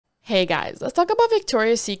Hey guys, let's talk about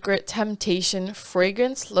Victoria's Secret Temptation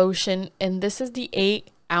Fragrance Lotion, and this is the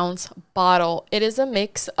 8-ounce bottle. It is a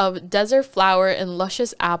mix of desert flower and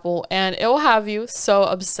luscious apple, and it will have you so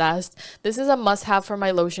obsessed. This is a must-have for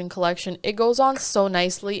my lotion collection. It goes on so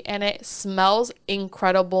nicely and it smells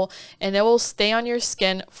incredible, and it will stay on your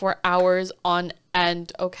skin for hours on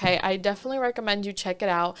end. Okay, I definitely recommend you check it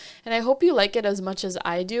out, and I hope you like it as much as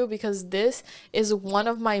I do, because this is one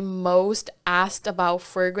of my most asked about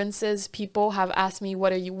fragrances. People have asked me,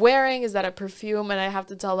 what are you wearing? Is that a perfume? And I have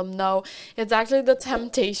to tell them no, it's actually the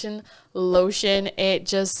Temptation Lotion. It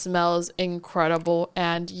just smells incredible,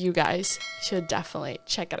 and you guys should definitely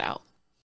check it out.